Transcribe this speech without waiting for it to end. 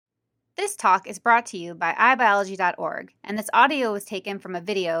This talk is brought to you by iBiology.org, and this audio was taken from a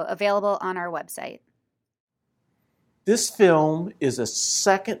video available on our website. This film is a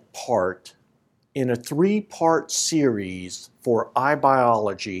second part in a three-part series for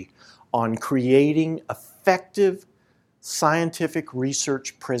iBiology on creating effective scientific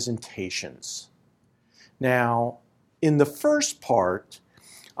research presentations. Now, in the first part,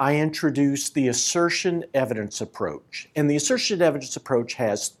 I introduced the assertion-evidence approach. And the assertion-evidence approach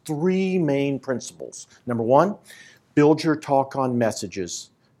has three main principles. Number one, build your talk on messages,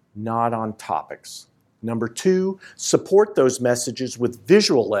 not on topics. Number two, support those messages with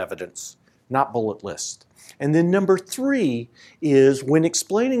visual evidence, not bullet lists. And then number three is, when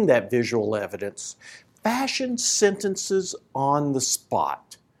explaining that visual evidence, fashion sentences on the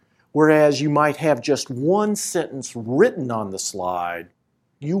spot. Whereas you might have just one sentence written on the slide,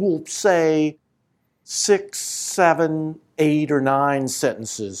 you will say 6, 7, 8, or 9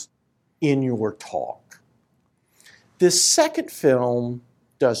 sentences in your talk. This second film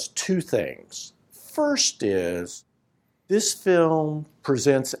does two things. First is, this film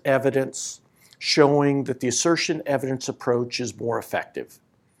presents evidence showing that the assertion-evidence approach is more effective.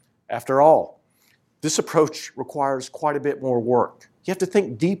 After all, this approach requires quite a bit more work. You have to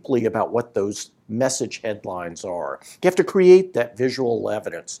think deeply about what those message headlines are. You have to create that visual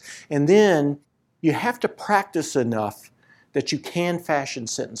evidence. And then you have to practice enough that you can fashion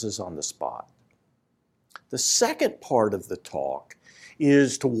sentences on the spot. The second part of the talk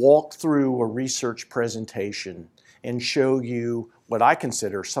is to walk through a research presentation and show you what I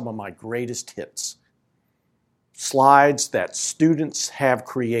consider some of my greatest hits. Slides that students have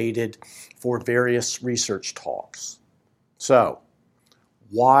created for various research talks. So,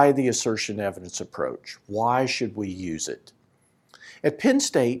 why the assertion-evidence approach? Why should we use it? At Penn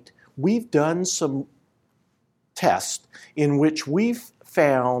State, we've done some tests in which we've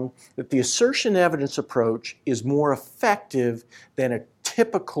found that the assertion-evidence approach is more effective than a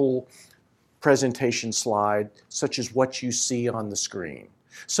typical presentation slide, such as what you see on the screen.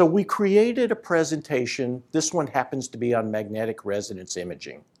 So we created a presentation. This one happens to be on magnetic resonance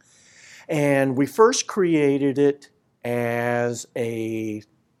imaging. And we first created it as a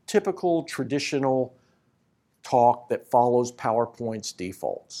typical traditional talk that follows PowerPoint's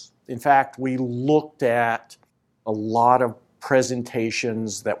defaults. In fact, we looked at a lot of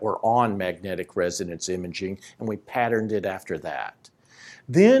presentations that were on magnetic resonance imaging, and we patterned it after that.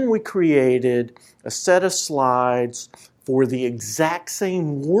 Then we created a set of slides for the exact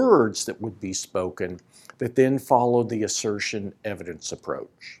same words that would be spoken that then followed the assertion-evidence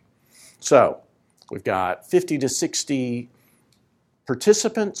approach. So, we've got 50 to 60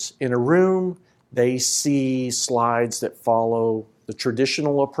 participants in a room. They see slides that follow the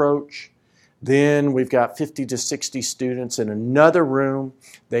traditional approach. Then we've got 50 to 60 students in another room.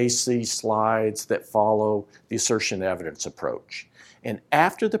 They see slides that follow the assertion-evidence approach. And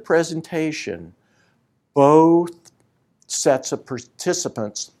after the presentation, both sets of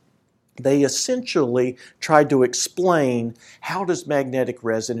participants, they essentially tried to explain, how does magnetic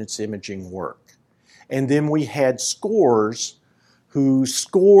resonance imaging work? And then we had scores who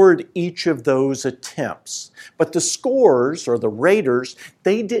scored each of those attempts. But the scores, or the raters,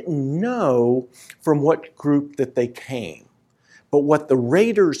 they didn't know from what group that they came. But what the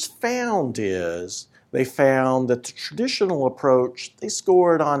raters found is, they found that the traditional approach, they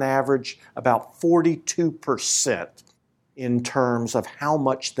scored on average about 42% in terms of how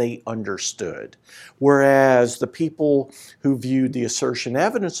much they understood. Whereas the people who viewed the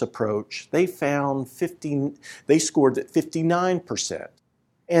assertion-evidence approach, they scored at 59%.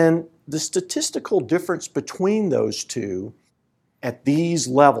 And the statistical difference between those two at these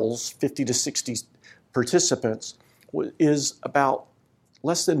levels, 50 to 60 participants, is about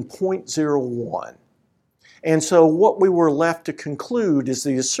less than 0.01. And so what we were left to conclude is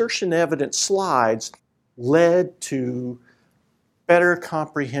the assertion-evidence slides led to better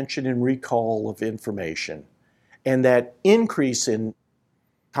comprehension and recall of information. And that increase in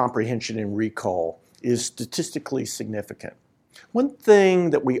comprehension and recall is statistically significant. One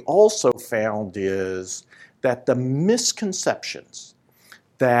thing that we also found is that the misconceptions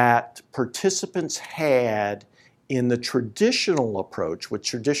that participants had in the traditional approach with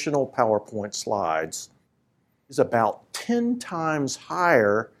traditional PowerPoint slides is about 10 times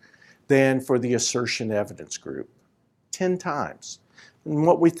higher than for the assertion-evidence group. 10 times. And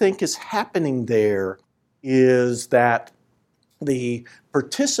what we think is happening there is that the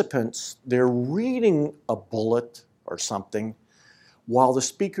participants, they're reading a bullet or something while the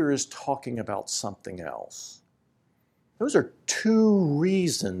speaker is talking about something else. Those are two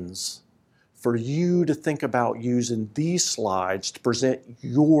reasons for you to think about using these slides to present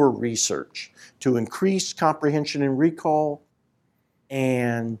your research to increase comprehension and recall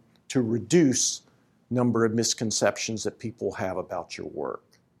and to reduce number of misconceptions that people have about your work.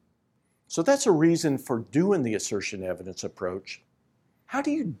 So that's a reason for doing the assertion evidence approach. How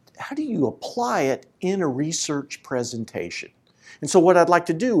do you apply it in a research presentation? And so what I'd like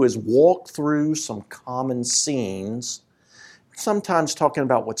to do is walk through some common scenes, sometimes talking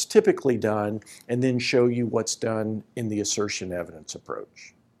about what's typically done, and then show you what's done in the assertion evidence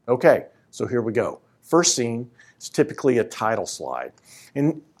approach. Okay, so here we go. First scene is typically a title slide.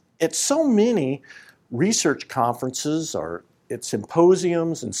 And at so many research conferences or at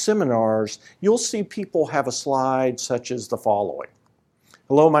symposiums and seminars, you'll see people have a slide such as the following.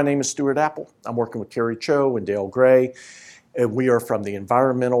 Hello, my name is Stuart Apple. I'm working with Carrie Cho and Dale Gray, and we are from the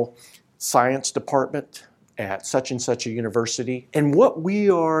Environmental Science Department at such and such a university. And what we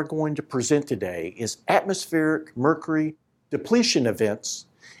are going to present today is atmospheric mercury depletion events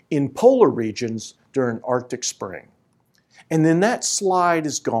in polar regions during Arctic spring. And then that slide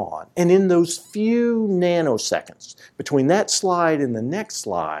is gone. And in those few nanoseconds between that slide and the next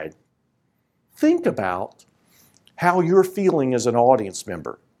slide, think about how you're feeling as an audience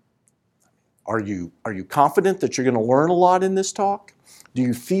member. Are you confident that you're going to learn a lot in this talk? Do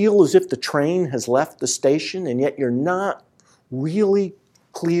you feel as if the train has left the station and yet you're not really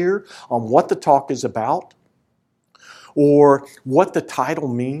clear on what the talk is about or what the title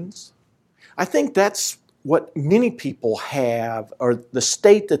means? I think that's what many people have, or the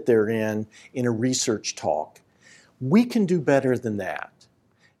state that they're in a research talk. We can do better than that.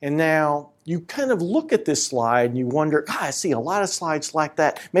 And now you kind of look at this slide and you wonder, I see a lot of slides like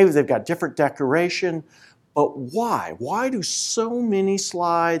that. Maybe they've got different decoration, but why? Why do so many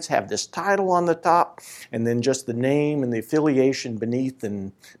slides have this title on the top and then just the name and the affiliation beneath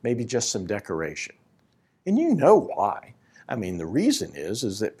and maybe just some decoration? And you know why. I mean, the reason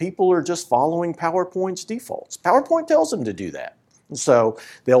is that people are just following PowerPoint's defaults. PowerPoint tells them to do that. And so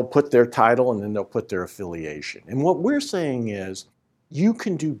they'll put their title and then they'll put their affiliation. And what we're saying is, you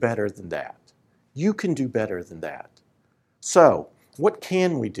can do better than that. You can do better than that. So what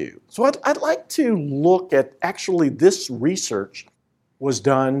can we do? So I'd like to look at, actually this research was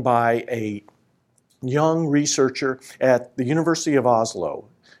done by a young researcher at the University of Oslo,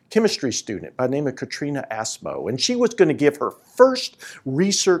 chemistry student by the name of Katrina Asmo, and she was going to give her first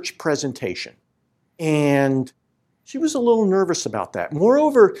research presentation. And she was a little nervous about that.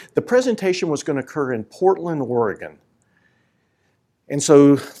 Moreover, the presentation was going to occur in Portland, Oregon. And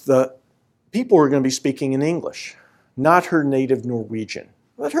so the people were going to be speaking in English, not her native Norwegian.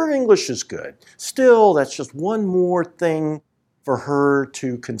 But her English is good. Still, that's just one more thing for her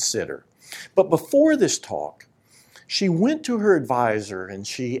to consider. But before this talk, she went to her advisor and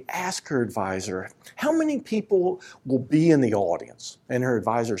she asked her advisor, how many people will be in the audience? And her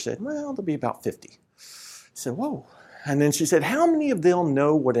advisor said, well, there'll be about 50. She said, whoa. And then she said, how many of them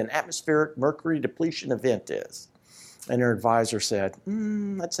know what an atmospheric mercury depletion event is? And her advisor said,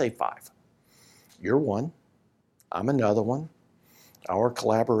 let's say 5. You're one. I'm another one. Our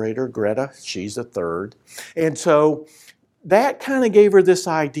collaborator, Greta, she's a third. And so that kind of gave her this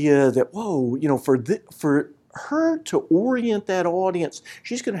idea that, whoa, for her to orient that audience,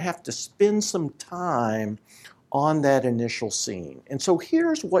 she's going to have to spend some time on that initial scene. And so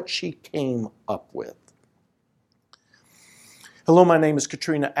here's what she came up with. Hello, my name is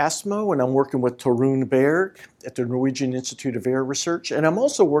Katrina Asmo, and I'm working with Torunn Berg at the Norwegian Institute of Air Research, and I'm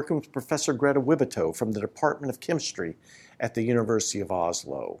also working with Professor Greta Wibbetoe from the Department of Chemistry at the University of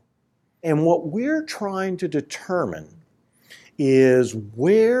Oslo. And what we're trying to determine is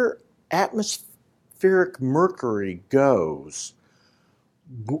where atmospheric mercury goes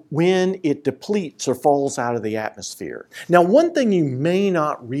when it depletes or falls out of the atmosphere. Now, one thing you may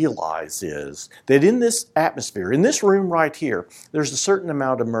not realize is that in this atmosphere, in this room right here, there's a certain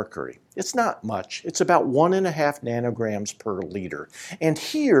amount of mercury. It's not much. It's about 1.5 nanograms per liter. And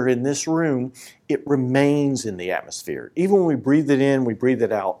here in this room, it remains in the atmosphere. Even when we breathe it in, we breathe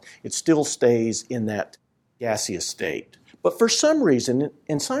it out, it still stays in that gaseous state. But for some reason,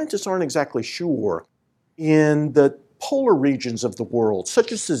 and scientists aren't exactly sure, in the polar regions of the world,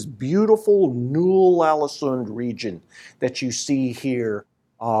 such as this beautiful Null-Aalesund region that you see here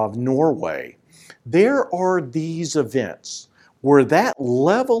of Norway, there are these events where that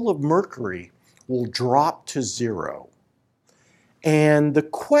level of mercury will drop to 0. And the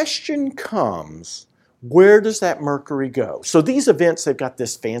question comes, where does that mercury go? So these events, they've got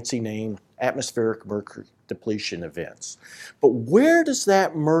this fancy name, atmospheric mercury depletion events. But where does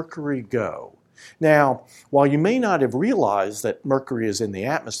that mercury go? Now, while you may not have realized that mercury is in the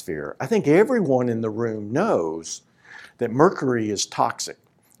atmosphere, I think everyone in the room knows that mercury is toxic.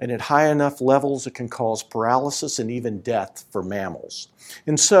 And at high enough levels, it can cause paralysis and even death for mammals.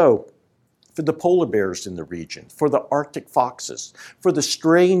 And so, for the polar bears in the region, for the Arctic foxes, for the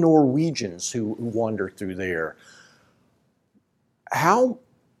stray Norwegians who wander through there,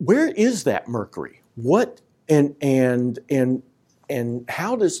 where is that mercury? What and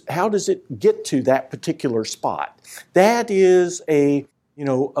how does it get to that particular spot? That is a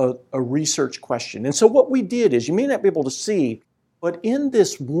research question. And so what we did is, you may not be able to see, but in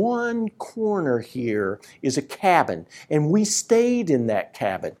this one corner here is a cabin, and we stayed in that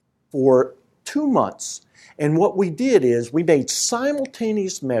cabin for 2 months. And what we did is we made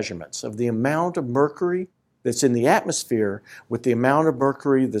simultaneous measurements of the amount of mercury that's in the atmosphere with the amount of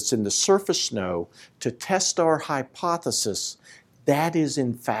mercury that's in the surface snow to test our hypothesis that is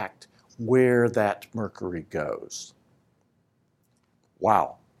in fact where that mercury goes.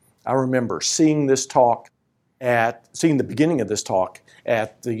 Wow. I remember seeing the beginning of this talk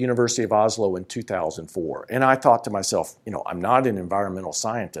at the University of Oslo in 2004. And I thought to myself, I'm not an environmental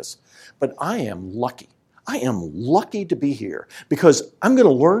scientist, but I am lucky. I am lucky to be here because I'm going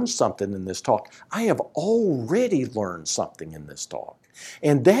to learn something in this talk. I have already learned something in this talk.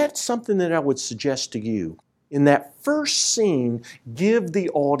 And that's something that I would suggest to you. In that first scene, give the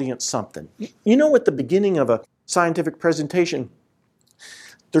audience something. At the beginning of a scientific presentation,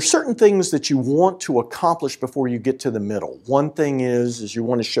 there's certain things that you want to accomplish before you get to the middle. One thing is you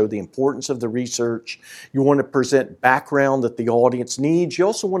want to show the importance of the research. You want to present background that the audience needs. You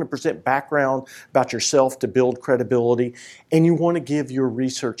also want to present background about yourself to build credibility. And you want to give your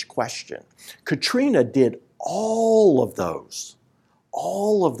research question. Katrina did all of those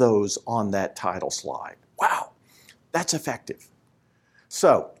on that title slide. Wow, that's effective.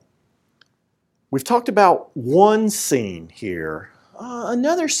 So, we've talked about one scene here.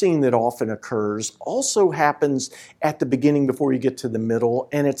 Another scene that often occurs also happens at the beginning before you get to the middle,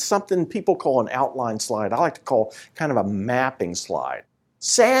 and it's something people call an outline slide. I like to call kind of a mapping slide.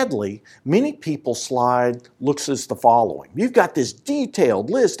 Sadly, many people's slide looks as the following. You've got this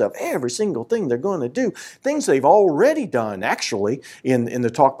detailed list of every single thing they're going to do, things they've already done actually in the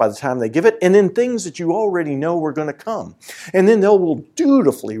talk by the time they give it, and then things that you already know are going to come. And then they'll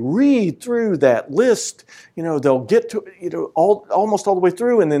dutifully read through that list. They'll get to almost all the way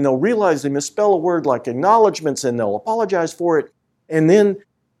through, and then they'll realize they misspell a word like acknowledgments, and they'll apologize for it. And then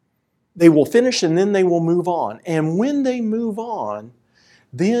they will finish, and then they will move on. And when they move on,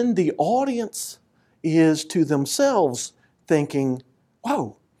 then the audience is to themselves thinking,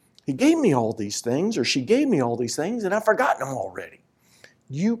 whoa, he gave me all these things, or she gave me all these things, and I've forgotten them already.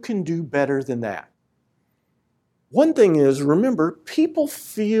 You can do better than that. One thing is, remember, people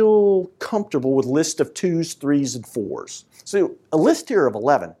feel comfortable with lists of 2s, 3s, and 4s. So a list here of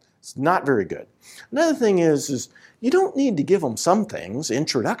 11 is not very good. Another thing is you don't need to give them some things.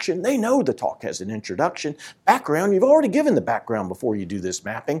 Introduction, they know the talk has an introduction. Background, you've already given the background before you do this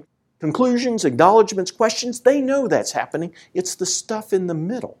mapping. Conclusions, acknowledgments, questions, they know that's happening. It's the stuff in the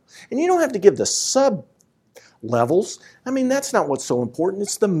middle. And you don't have to give the sub-levels. That's not what's so important.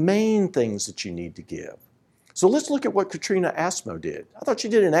 It's the main things that you need to give. So let's look at what Katrina Asmo did. I thought she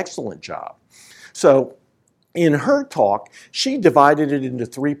did an excellent job. So in her talk, she divided it into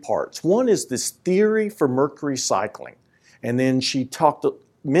 3 parts. One is this theory for mercury cycling. And then she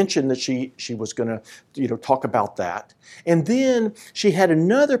mentioned that she was going to talk about that. And then she had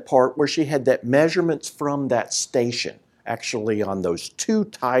another part where she had that measurements from that station, actually on those 2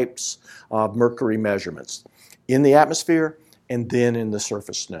 types of mercury measurements, in the atmosphere and then in the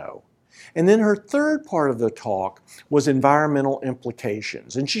surface snow. And then her third part of the talk was environmental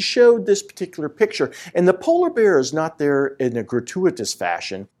implications. And she showed this particular picture. And the polar bear is not there in a gratuitous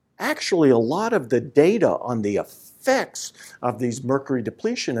fashion. Actually, a lot of the data on the effects of these mercury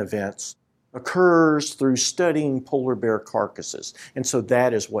depletion events occurs through studying polar bear carcasses. And so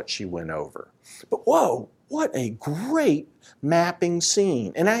that is what she went over. But whoa, what a great mapping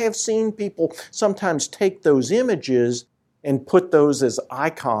scene. And I have seen people sometimes take those images and put those as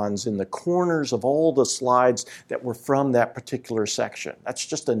icons in the corners of all the slides that were from that particular section. That's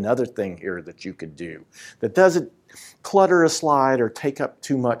just another thing here that you could do that doesn't clutter a slide or take up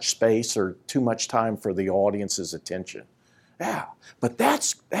too much space or too much time for the audience's attention. Yeah, but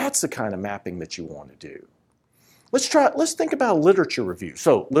that's the kind of mapping that you want to do. Let's think about literature review.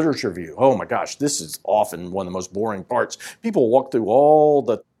 So literature review, oh my gosh, this is often one of the most boring parts. People walk through all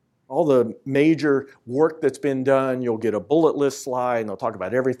the major work that's been done. You'll get a bullet list slide, and they'll talk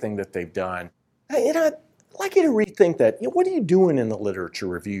about everything that they've done. I'd like you to rethink that. What are you doing in the literature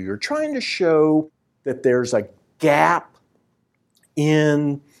review? You're trying to show that there's a gap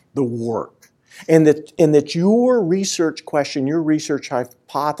in the work, and that your research question, your research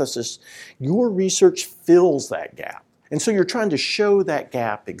hypothesis, your research fills that gap. And so you're trying to show that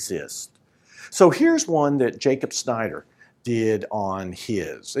gap exists. So here's one that Jacob Snyder did on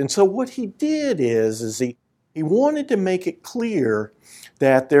his. And so what he did is he wanted to make it clear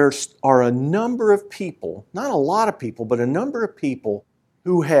that there are a number of people, not a lot of people, but a number of people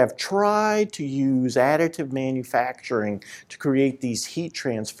who have tried to use additive manufacturing to create these heat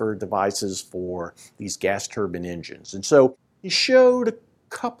transfer devices for these gas turbine engines. And so he showed a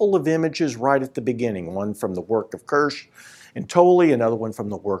couple of images right at the beginning, one from the work of Kirsch and Tolley, another one from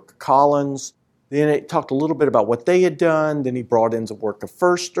the work of Collins. Then it talked a little bit about what they had done. Then he brought in the work of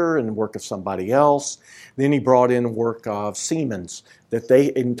Förster and the work of somebody else. Then he brought in the work of Siemens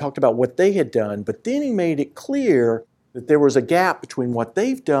and talked about what they had done. But then he made it clear that there was a gap between what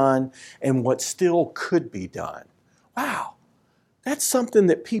they've done and what still could be done. Wow, that's something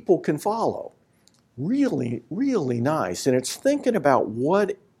that people can follow. Really, really nice. And it's thinking about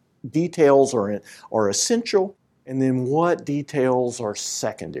what details are essential and then what details are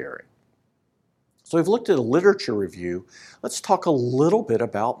secondary. So we've looked at a literature review. Let's talk a little bit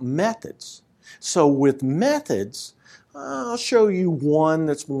about methods. So with methods, I'll show you one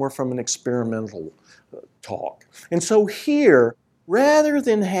that's more from an experimental talk. And so here, rather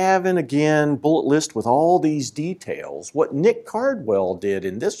than having, again, bullet list with all these details, what Nick Cardwell did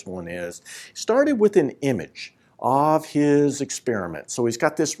in this one is he started with an image of his experiment. So he's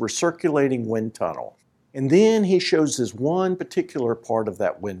got this recirculating wind tunnel. And then he shows this one particular part of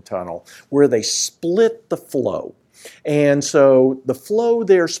that wind tunnel where they split the flow. And so the flow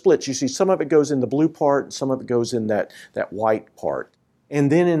there splits. You see some of it goes in the blue part and some of it goes in that white part.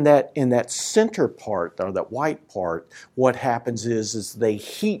 And then in that center part, or that white part, what happens is they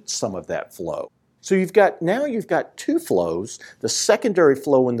heat some of that flow. So you've got two flows, the secondary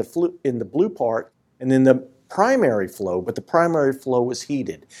flow in the blue part, and then the primary flow, but the primary flow is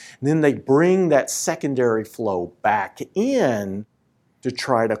heated. And then they bring that secondary flow back in to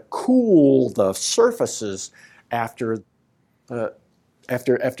try to cool the surfaces after the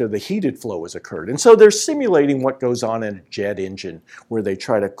heated flow has occurred. And so they're simulating what goes on in a jet engine where they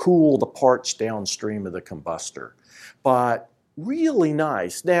try to cool the parts downstream of the combustor. But really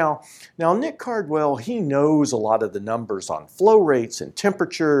nice. Now Nick Cardwell, he knows a lot of the numbers on flow rates and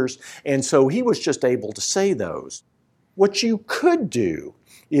temperatures, and so he was just able to say those. What you could do,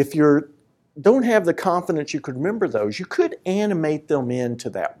 if you don't have the confidence you could remember those, you could animate them into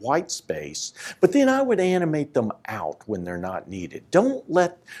that white space, but then I would animate them out when they're not needed. Don't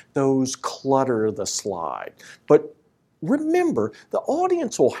let those clutter the slide. But remember, the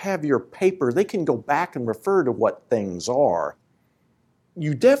audience will have your paper. They can go back and refer to what things are.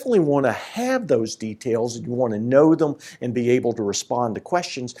 You definitely want to have those details and you want to know them and be able to respond to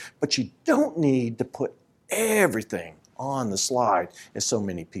questions, but you don't need to put everything on the slide as so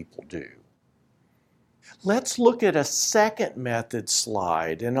many people do. Let's look at a second method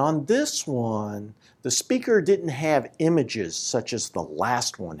slide, and on this one, the speaker didn't have images such as the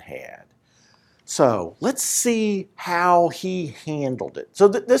last one had. So let's see how he handled it. So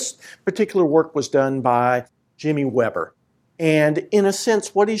this particular work was done by Jimmy Weber. And in a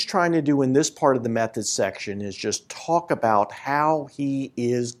sense, what he's trying to do in this part of the methods section is just talk about how he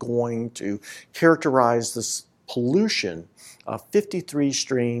is going to characterize this pollution of 53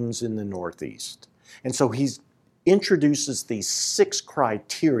 streams in the Northeast. And so he introduces these 6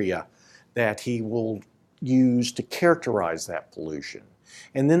 criteria that he will use to characterize that pollution.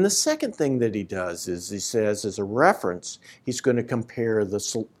 And then the second thing that he does is he says, as a reference, he's going to compare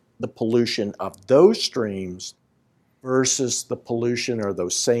the pollution of those streams versus the pollution or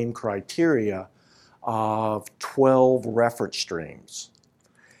those same criteria of 12 reference streams.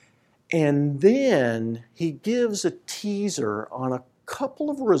 And then he gives a teaser on a couple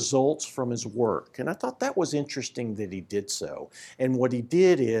of results from his work. And I thought that was interesting that he did so. And what he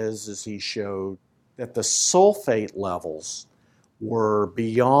did is he showed that the sulfate levels were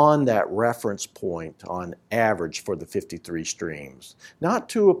beyond that reference point on average for the 53 streams. Not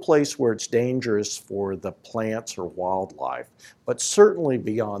to a place where it's dangerous for the plants or wildlife, but certainly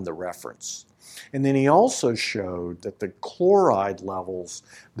beyond the reference. And then he also showed that the chloride levels,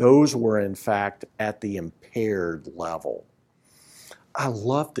 those were in fact at the impaired level. I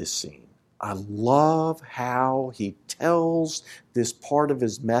love this scene. I love how he tells this part of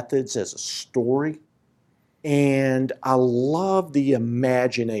his methods as a story. And I love the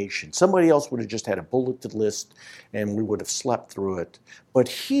imagination. Somebody else would have just had a bulleted list and we would have slept through it. But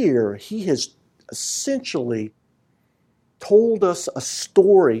here, he has essentially told us a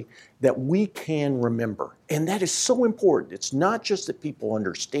story that we can remember. And that is so important. It's not just that people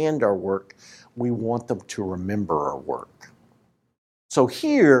understand our work, we want them to remember our work. So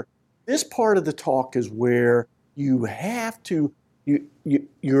here, this part of the talk is where you have to,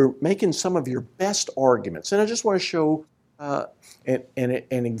 you're making some of your best arguments. And I just want to show an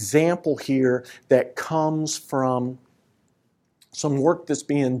example here that comes from some work that's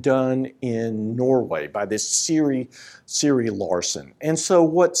being done in Norway by this Siri Larsen. And so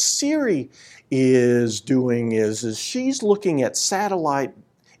what Siri is doing is she's looking at satellite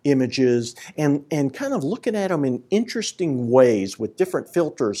images and kind of looking at them in interesting ways with different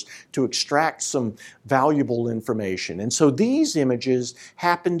filters to extract some valuable information. And so these images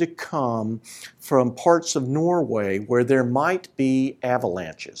happen to come from parts of Norway where there might be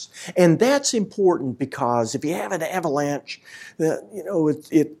avalanches. And that's important because if you have an avalanche,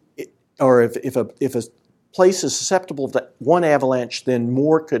 or if a place is susceptible to one avalanche, then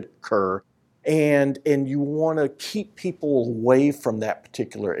more could occur. And you want to keep people away from that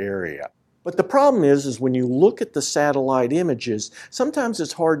particular area. But the problem is when you look at the satellite images, sometimes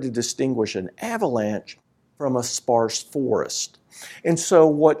it's hard to distinguish an avalanche from a sparse forest. And so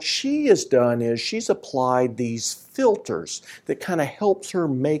what she has done is she's applied these filters that kind of helps her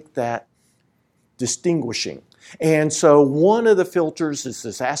make that distinguishing. And so one of the filters is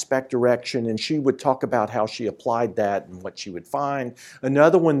this aspect direction, and she would talk about how she applied that and what she would find.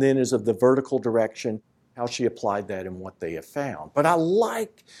 Another one then is of the vertical direction, how she applied that and what they have found. But I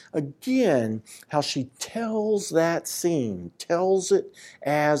like, again, how she tells that scene, tells it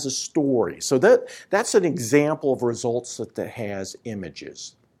as a story. So that's an example of results that has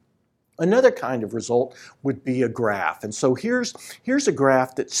images. Another kind of result would be a graph. And so here's a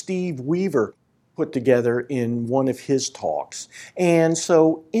graph that Steve Weaver put together in one of his talks. And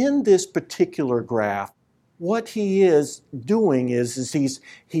so in this particular graph, what he is doing is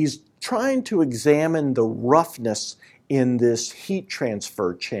he's trying to examine the roughness in this heat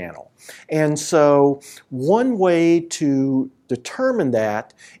transfer channel. And so one way to determine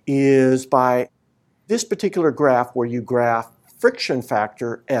that is by this particular graph where you graph friction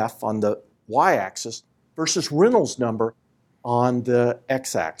factor F on the y-axis versus Reynolds number on the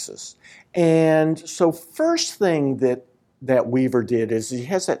x-axis. And so first thing that Weaver did is he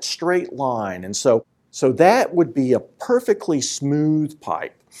has that straight line. And so that would be a perfectly smooth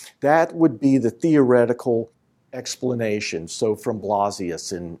pipe. That would be the theoretical explanation. So from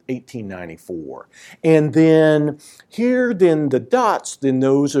Blasius in 1894. And then here, then the dots, then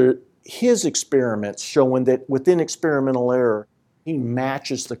those are his experiments showing that within experimental error, he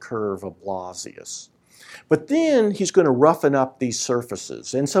matches the curve of Blasius. But then he's going to roughen up these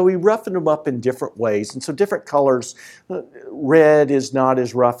surfaces. And so he roughened them up in different ways. And so different colors, red is not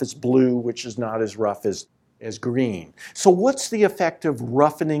as rough as blue, which is not as rough as green. So what's the effect of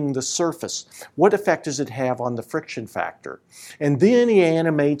roughening the surface? What effect does it have on the friction factor? And then he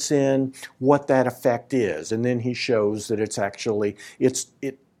animates in what that effect is. And then he shows that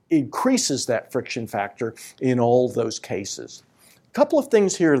it increases that friction factor in all those cases. A couple of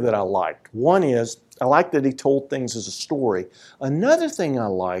things here that I liked. One is, I like that he told things as a story. Another thing I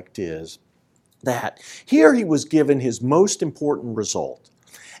liked is that here he was given his most important result.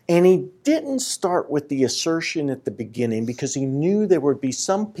 And he didn't start with the assertion at the beginning because he knew there would be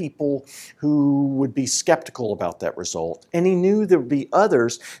some people who would be skeptical about that result. And he knew there would be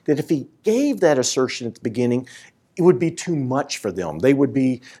others that if he gave that assertion at the beginning, it would be too much for them. They would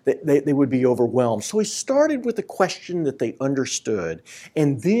be overwhelmed. So he started with a question that they understood.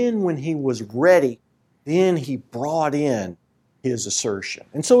 And then when he was ready, then he brought in his assertion.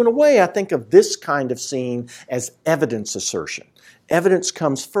 And so in a way, I think of this kind of scene as evidence assertion. Evidence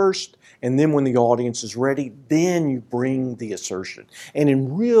comes first, and then when the audience is ready, then you bring the assertion. And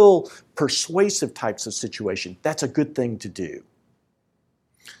in real persuasive types of situation, that's a good thing to do.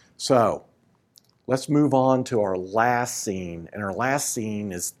 So let's move on to our last scene. And our last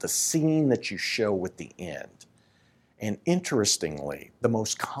scene is the scene that you show at the end. And interestingly, the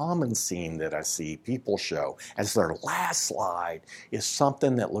most common scene that I see people show as their last slide is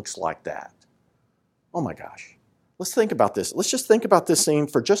something that looks like that. Oh my gosh. Let's think about this. Let's just think about this scene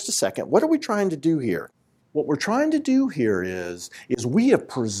for just a second. What are we trying to do here? What we're trying to do here is we have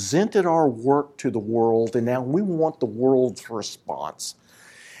presented our work to the world, and now we want the world's response.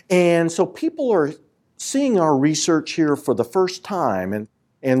 And so people are seeing our research here for the first time,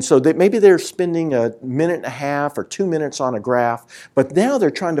 and so maybe they're spending a minute and a half or 2 minutes on a graph, but now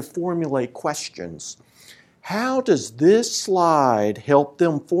they're trying to formulate questions. How does this slide help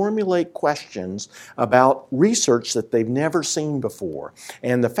them formulate questions about research that they've never seen before?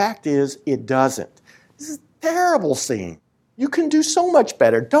 And the fact is, it doesn't. This is a terrible scene. You can do so much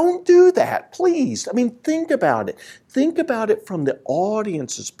better. Don't do that, please. I mean, think about it. Think about it from the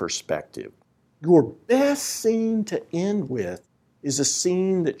audience's perspective. Your best scene to end with is a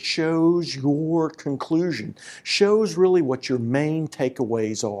scene that shows your conclusion, shows really what your main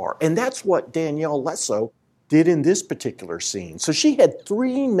takeaways are. And that's what Danielle Lesso did in this particular scene. So she had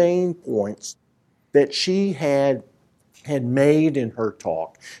 3 main points that she had made in her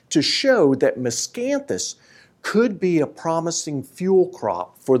talk to show that miscanthus could be a promising fuel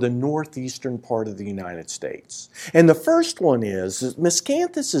crop for the northeastern part of the United States. And the first one is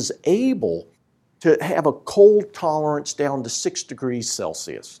miscanthus is able to have a cold tolerance down to 6 degrees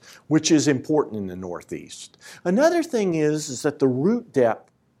Celsius, which is important in the Northeast. Another thing is that the root depth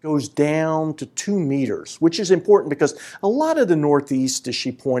goes down to 2 meters, which is important because a lot of the Northeast, as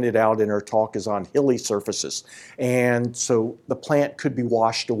she pointed out in her talk, is on hilly surfaces. And so the plant could be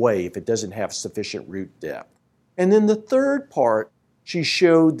washed away if it doesn't have sufficient root depth. And then the third part, she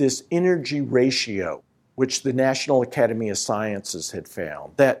showed this energy ratio, which the National Academy of Sciences had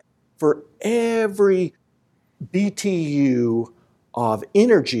found, that for every BTU of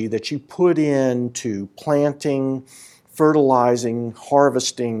energy that you put into planting, fertilizing,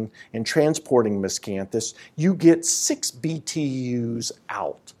 harvesting, and transporting miscanthus, you get 6 BTUs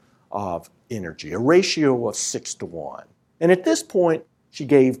out of energy, a ratio of 6 to 1. And at this point, she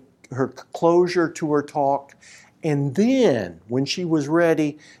gave her closure to her talk, and then, when she was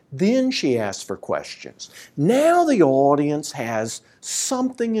ready, then she asked for questions. Now the audience has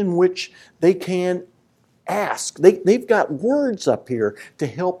something in which they can ask. They've got words up here to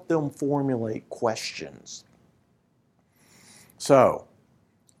help them formulate questions. So,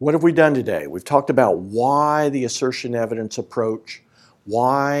 what have we done today? We've talked about why the assertion evidence approach,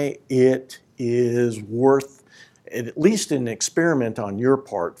 why it is worth at least an experiment on your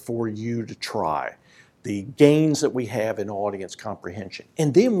part for you to try, the gains that we have in audience comprehension.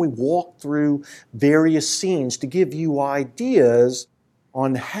 And then we walk through various scenes to give you ideas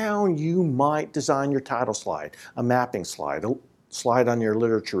on how you might design your title slide, a mapping slide, a slide on your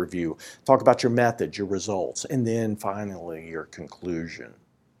literature review, talk about your method, your results, and then finally your conclusion.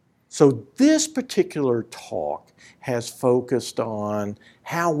 So this particular talk has focused on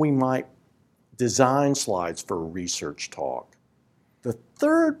how we might design slides for a research talk. The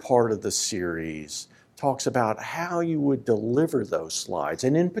third part of the series talks about how you would deliver those slides,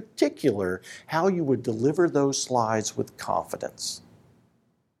 and in particular, how you would deliver those slides with confidence.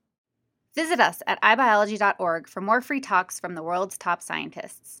 Visit us at iBiology.org for more free talks from the world's top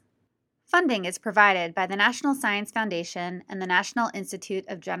scientists. Funding is provided by the National Science Foundation and the National Institute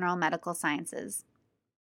of General Medical Sciences.